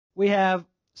We have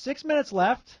 6 minutes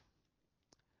left,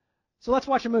 so let's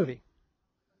watch a movie.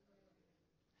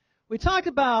 We talked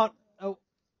about,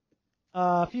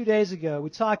 a few days ago,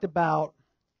 we talked about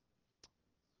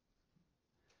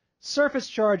surface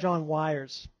charge on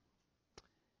wires,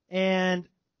 and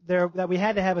that we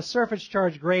had to have a surface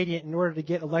charge gradient in order to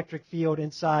get electric field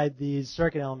inside these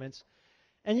circuit elements.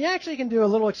 And you actually can do a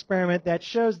little experiment that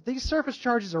shows these surface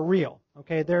charges are real.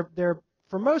 Okay, they're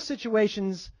for most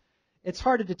situations, it's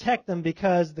hard to detect them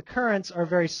because the currents are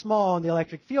very small and the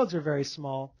electric fields are very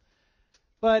small.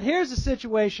 But here's a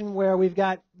situation where we've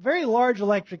got very large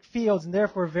electric fields and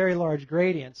therefore very large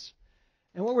gradients.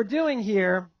 And what we're doing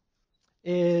here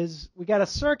is we got a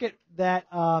circuit that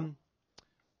we're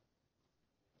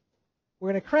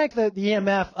going to crank the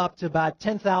EMF up to about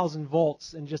 10,000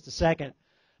 volts in just a second.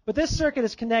 But this circuit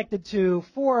is connected to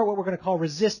 4 what we're going to call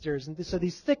resistors. And so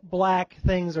these thick black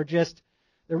things are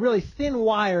they're really thin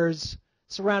wires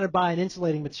surrounded by an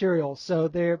insulating material. So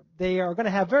they are going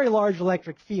to have very large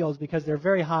electric fields because they're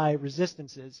very high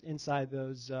resistances inside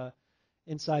those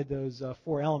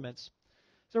 4 elements.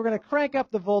 So we're going to crank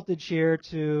up the voltage here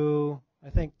to, I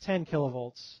think, 10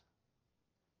 kilovolts.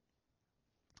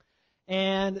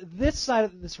 And this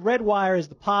side, this red wire is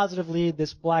the positive lead,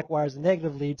 this black wire is the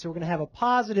negative lead. So we're going to have a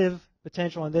positive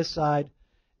potential on this side,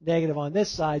 negative on this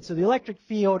side. So the electric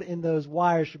field in those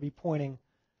wires should be pointing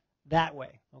that way,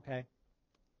 okay?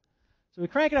 So we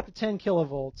crank it up to 10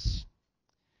 kilovolts.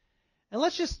 And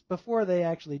let's just, before they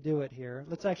actually do it here,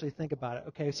 let's actually think about it.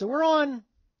 Okay, so we're on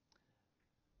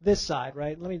this side,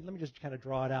 right? Let me just kind of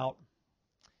draw it out.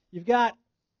 You've got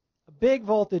a big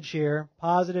voltage here,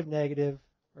 positive, negative,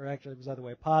 or actually it was the other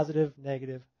way, positive,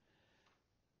 negative.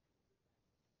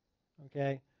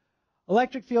 Okay.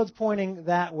 Electric field's pointing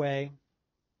that way.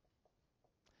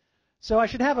 So I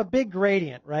should have a big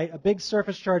gradient, right? A big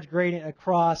surface charge gradient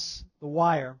across the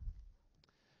wire.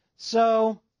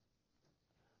 So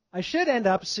I should end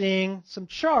up seeing some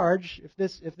charge if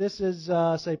this is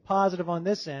say positive on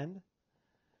this end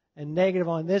and negative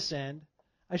on this end.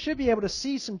 I should be able to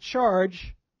see some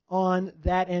charge on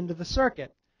that end of the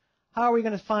circuit. How are we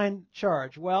going to find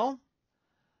charge? Well,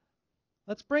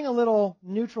 let's bring a little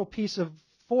neutral piece of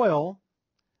foil.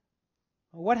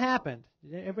 What happened?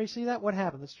 Did everybody see that? What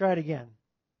happened? Let's try it again.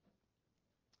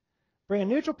 Bring a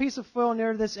neutral piece of foil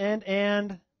near this end,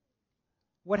 and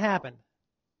what happened?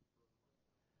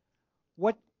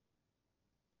 What?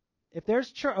 If there's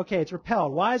charge, okay, it's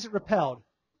repelled. Why is it repelled?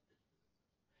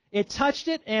 It touched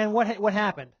it, and what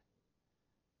happened?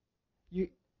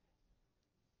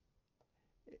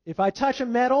 If I touch a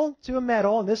metal to a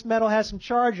metal, and this metal has some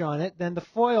charge on it, then the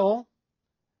foil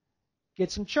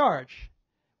gets some charge.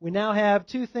 We now have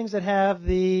 2 things that have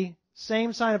the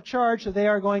same sign of charge, so they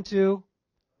are going to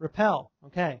repel.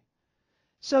 Okay.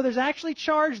 So there's actually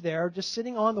charge there just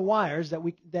sitting on the wires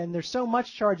then there's so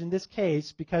much charge in this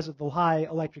case because of the high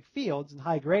electric fields and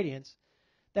high gradients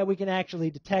that we can actually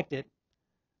detect it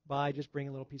by just bringing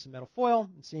a little piece of metal foil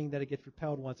and seeing that it gets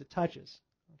repelled once it touches.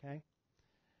 Okay.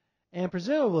 And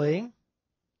presumably,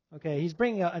 okay, he's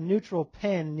bringing a neutral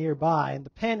pen nearby, and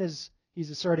the pen he's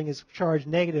asserting is charged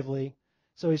negatively,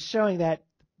 so he's showing that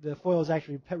the foil is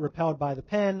actually repelled by the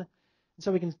pen, and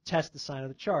so we can test the sign of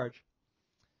the charge.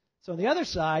 So on the other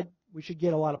side, we should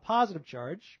get a lot of positive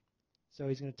charge, so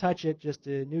he's going to touch it just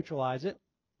to neutralize it.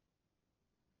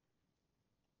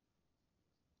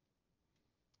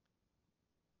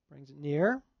 Brings it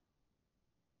near.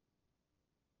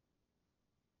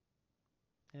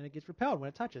 And it gets repelled when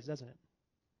it touches, doesn't it?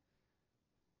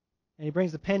 And he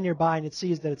brings the pen nearby, and it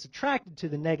sees that it's attracted to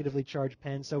the negatively charged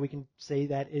pen, so we can say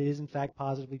that it is, in fact,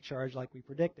 positively charged like we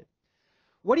predicted.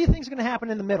 What do you think is going to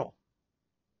happen in the middle?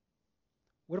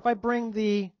 What if I bring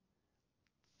the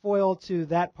foil to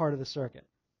that part of the circuit?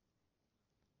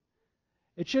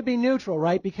 It should be neutral,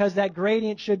 right? Because that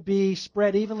gradient should be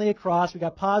spread evenly across. We've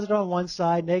got positive on one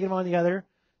side, negative on the other.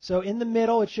 So in the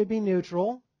middle, it should be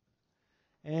neutral.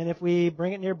 And if we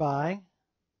bring it nearby,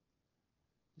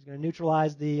 he's going to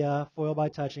neutralize the foil by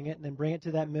touching it, and then bring it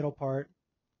to that middle part.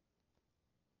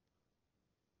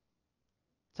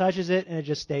 Touches it, and it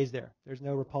just stays there. There's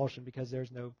no repulsion because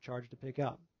there's no charge to pick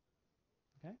up.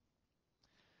 Okay?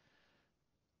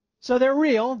 So they're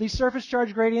real. These surface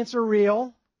charge gradients are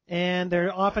real, and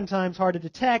they're oftentimes hard to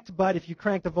detect, but if you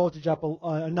crank the voltage up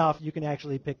enough, you can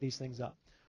actually pick these things up.